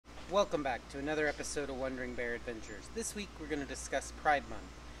Welcome back to another episode of Wandering Bear Adventures. This week we're going to discuss Pride Month.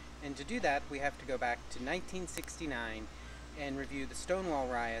 And to do that, we have to go back to 1969 and review the Stonewall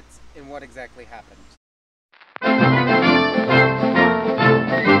riots and what exactly happened.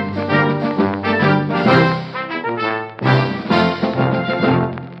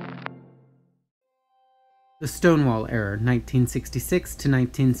 The Stonewall Era, 1966 to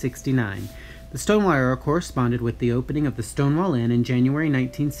 1969. The Stonewall Era corresponded with the opening of the Stonewall Inn in January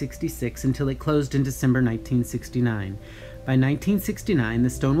 1966 until it closed in December 1969. By 1969, the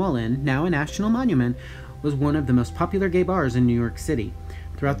Stonewall Inn, now a national monument, was one of the most popular gay bars in New York City.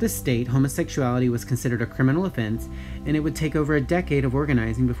 Throughout the state, homosexuality was considered a criminal offense, and it would take over a decade of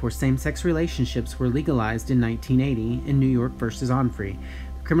organizing before same-sex relationships were legalized in 1980 in New York versus Onfrey.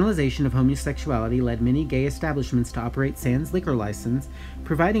 Criminalization of homosexuality led many gay establishments to operate sans liquor license,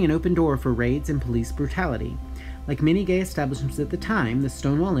 providing an open door for raids and police brutality. Like many gay establishments at the time, the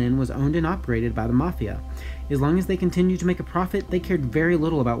Stonewall Inn was owned and operated by the mafia. As long as they continued to make a profit, they cared very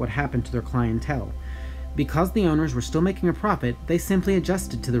little about what happened to their clientele. Because the owners were still making a profit, they simply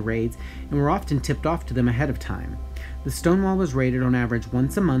adjusted to the raids and were often tipped off to them ahead of time. The Stonewall was raided on average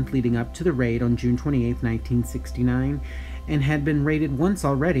once a month leading up to the raid on June 28, 1969, and had been raided once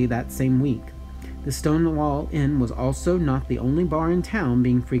already that same week. The Stonewall Inn was also not the only bar in town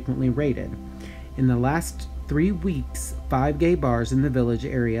being frequently raided. In the last 3 weeks, 5 gay bars in the Village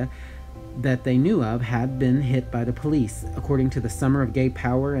area that they knew of had been hit by the police, according to the Summer of Gay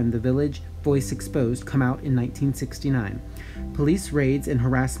Power and the Village Voice Exposed come out in 1969. Police raids and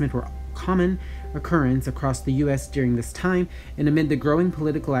harassment were common occurrence across the U.S. during this time, and amid the growing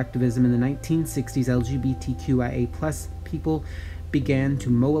political activism in the 1960s, LGBTQIA+ people began to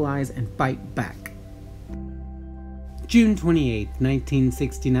mobilize and fight back. June 28,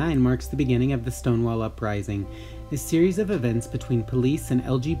 1969 marks the beginning of the Stonewall Uprising, a series of events between police and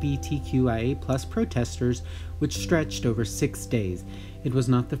LGBTQIA+ protesters which stretched over 6 days. It was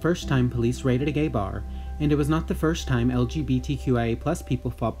not the first time police raided a gay bar, and it was not the first time LGBTQIA+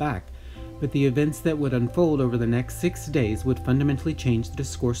 people fought back. But the events that would unfold over the next 6 days would fundamentally change the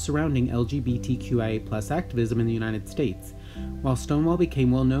discourse surrounding LGBTQIA+ activism in the United States. While Stonewall became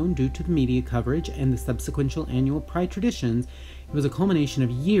well known due to the media coverage and the subsequent annual Pride traditions, it was a culmination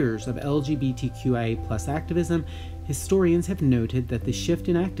of years of LGBTQIA+ activism. Historians have noted that the shift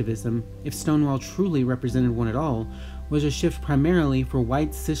in activism, if Stonewall truly represented one at all, was a shift primarily for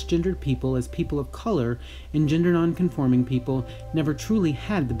white cisgendered people, as people of color and gender non-conforming people never truly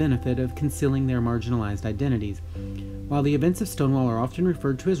had the benefit of concealing their marginalized identities. While the events of Stonewall are often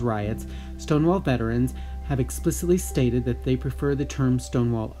referred to as riots, Stonewall veterans have explicitly stated that they prefer the term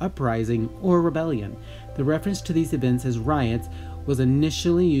Stonewall Uprising or Rebellion. The reference to these events as riots was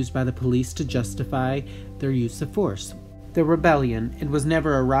initially used by the police to justify their use of force. The rebellion, it was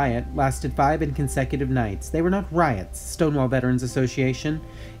never a riot, lasted 5 consecutive nights. They were not riots, Stonewall Veterans Association.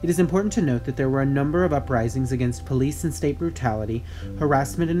 It is important to note that there were a number of uprisings against police and state brutality,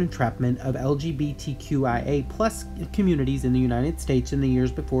 harassment and entrapment of LGBTQIA+ communities in the United States in the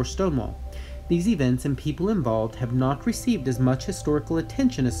years before Stonewall. These events and people involved have not received as much historical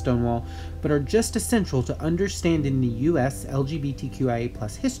attention as Stonewall, but are just essential to understanding the U.S.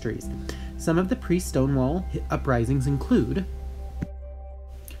 LGBTQIA+ histories. Some of the pre-Stonewall uprisings include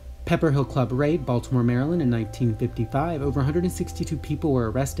Pepper Hill Club Raid, Baltimore, Maryland in 1955. Over 162 people were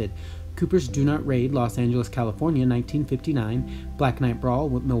arrested. Cooper's Do Not Raid, Los Angeles, California, 1959. Black Night Brawl,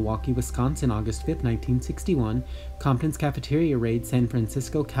 Milwaukee, Wisconsin, August 5, 1961. Compton's Cafeteria Raid, San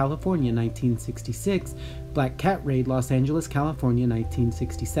Francisco, California, 1966. Black Cat Raid, Los Angeles, California,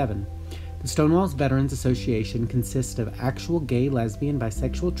 1967. The Stonewall Veterans Association consists of actual gay, lesbian,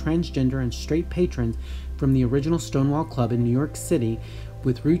 bisexual, transgender, and straight patrons from the original Stonewall Club in New York City,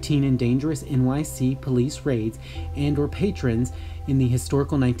 with routine and dangerous NYC police raids and/or patrons in the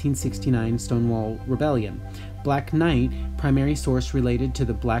historical 1969 Stonewall Rebellion. Black Night, primary source related to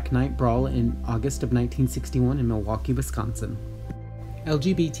the Black Night Brawl in August of 1961 in Milwaukee, Wisconsin.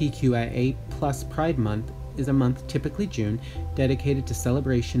 LGBTQIA+ Pride Month is a month, typically June, dedicated to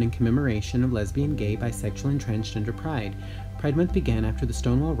celebration and commemoration of lesbian, gay, bisexual, and transgender pride. Pride Month began after the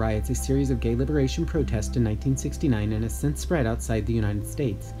Stonewall riots, a series of gay liberation protests in 1969, and has since spread outside the United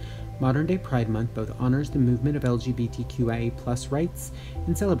States. Modern-day Pride Month both honors the movement of LGBTQIA+ rights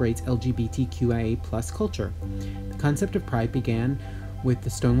and celebrates LGBTQIA+ culture. The concept of pride began with the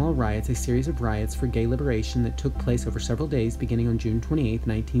Stonewall Riots, a series of riots for gay liberation that took place over several days beginning on June 28,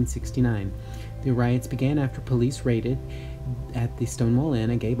 1969. The riots began after police raided at the Stonewall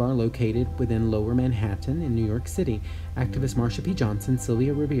Inn, a gay bar located within Lower Manhattan in New York City. Activists Marsha P. Johnson,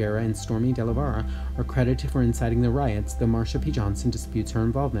 Sylvia Rivera, and Stormé DeLarverie are credited for inciting the riots, though Marsha P. Johnson disputes her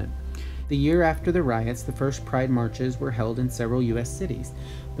involvement. The year after the riots, the first Pride marches were held in several U.S. cities.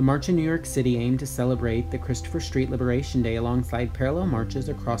 The march in New York City aimed to celebrate the Christopher Street Liberation Day alongside parallel marches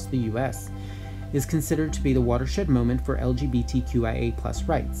across the U.S. It is considered to be the watershed moment for LGBTQIA+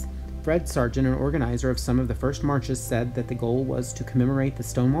 rights. Fred Sargent, an organizer of some of the first marches, said that the goal was to commemorate the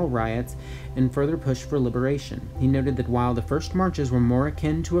Stonewall riots and further push for liberation. He noted that while the first marches were more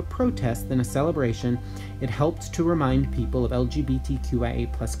akin to a protest than a celebration, it helped to remind people of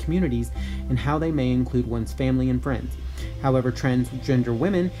LGBTQIA+ communities and how they may include one's family and friends. However, transgender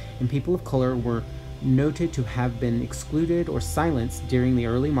women and people of color were noted to have been excluded or silenced during the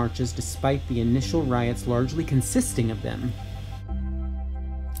early marches, despite the initial riots largely consisting of them.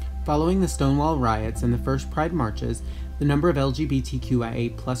 Following the Stonewall riots and the first Pride marches, the number of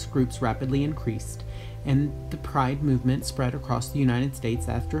LGBTQIA+ groups rapidly increased, and the Pride movement spread across the United States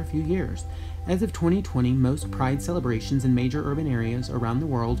after a few years. As of 2020, most Pride celebrations in major urban areas around the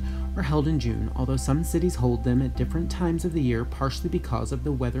world are held in June, although some cities hold them at different times of the year, partially because of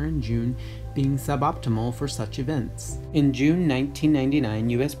the weather in June being suboptimal for such events. In June 1999,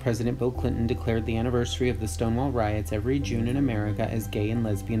 U.S. President Bill Clinton declared the anniversary of the Stonewall riots every June in America as Gay and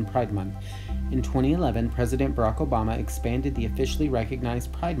Lesbian Pride Month. In 2011, President Barack Obama expanded the officially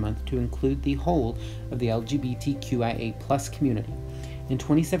recognized Pride Month to include the whole of the LGBTQIA+ community. In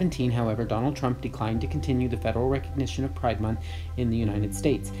 2017, however, Donald Trump declined to continue the federal recognition of Pride Month in the United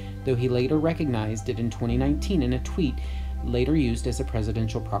States, though he later recognized it in 2019 in a tweet later used as a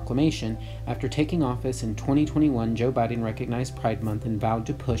presidential proclamation. After taking office in 2021, Joe Biden recognized Pride Month and vowed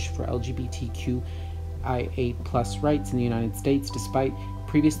to push for LGBTQIA+ rights in the United States, despite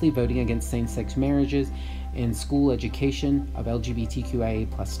previously voting against same-sex marriages and school education of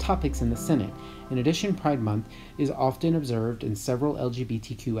LGBTQIA+ topics in the Senate. In addition, Pride Month is often observed in several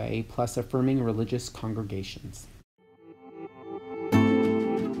LGBTQIA+ affirming religious congregations.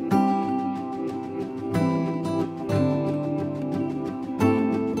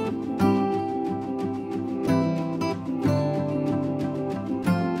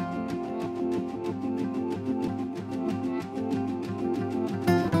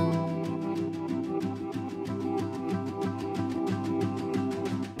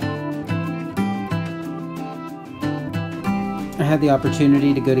 I had the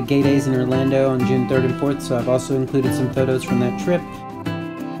opportunity to go to Gay Days in Orlando on June 3rd and 4th, so I've also included some photos from that trip.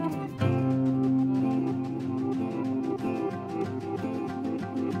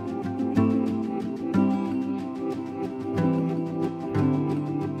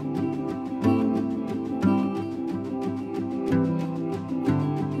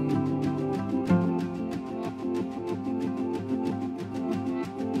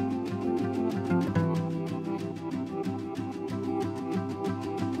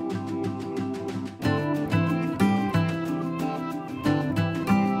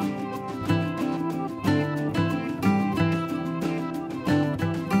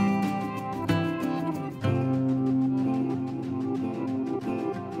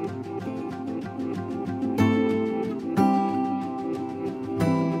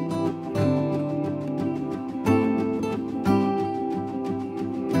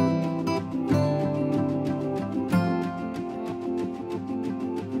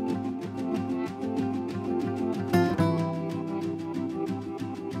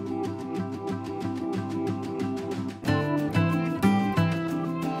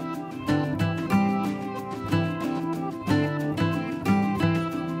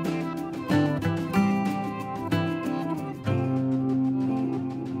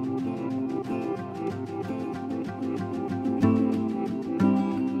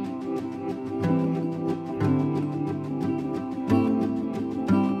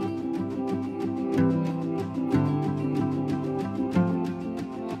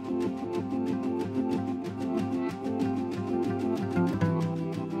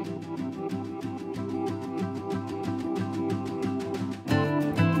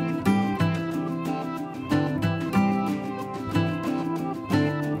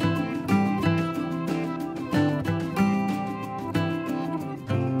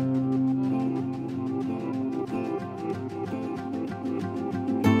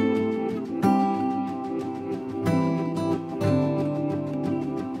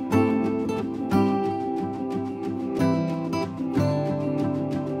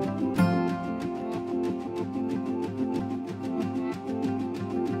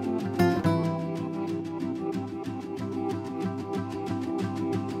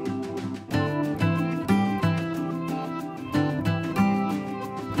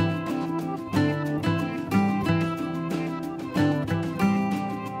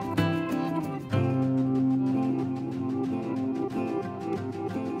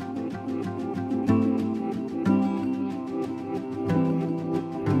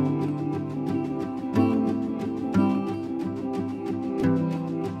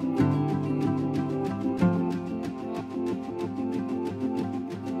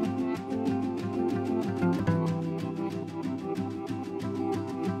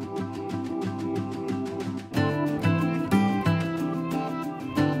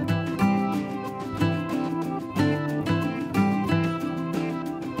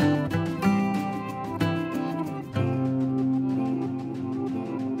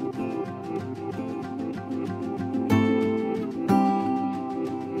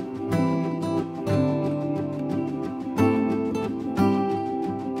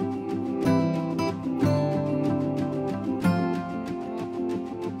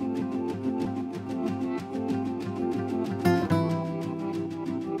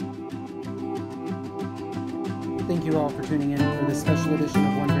 you all for tuning in for this special edition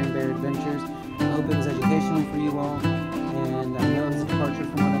of Wandering Bear Adventures. I hope it was educational for you all, and I know it was a departure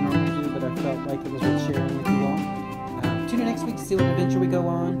from what I normally do, but I felt like it was worth sharing with you all. Tune in next week to see what adventure we go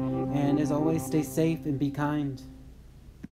on, and as always, stay safe and be kind.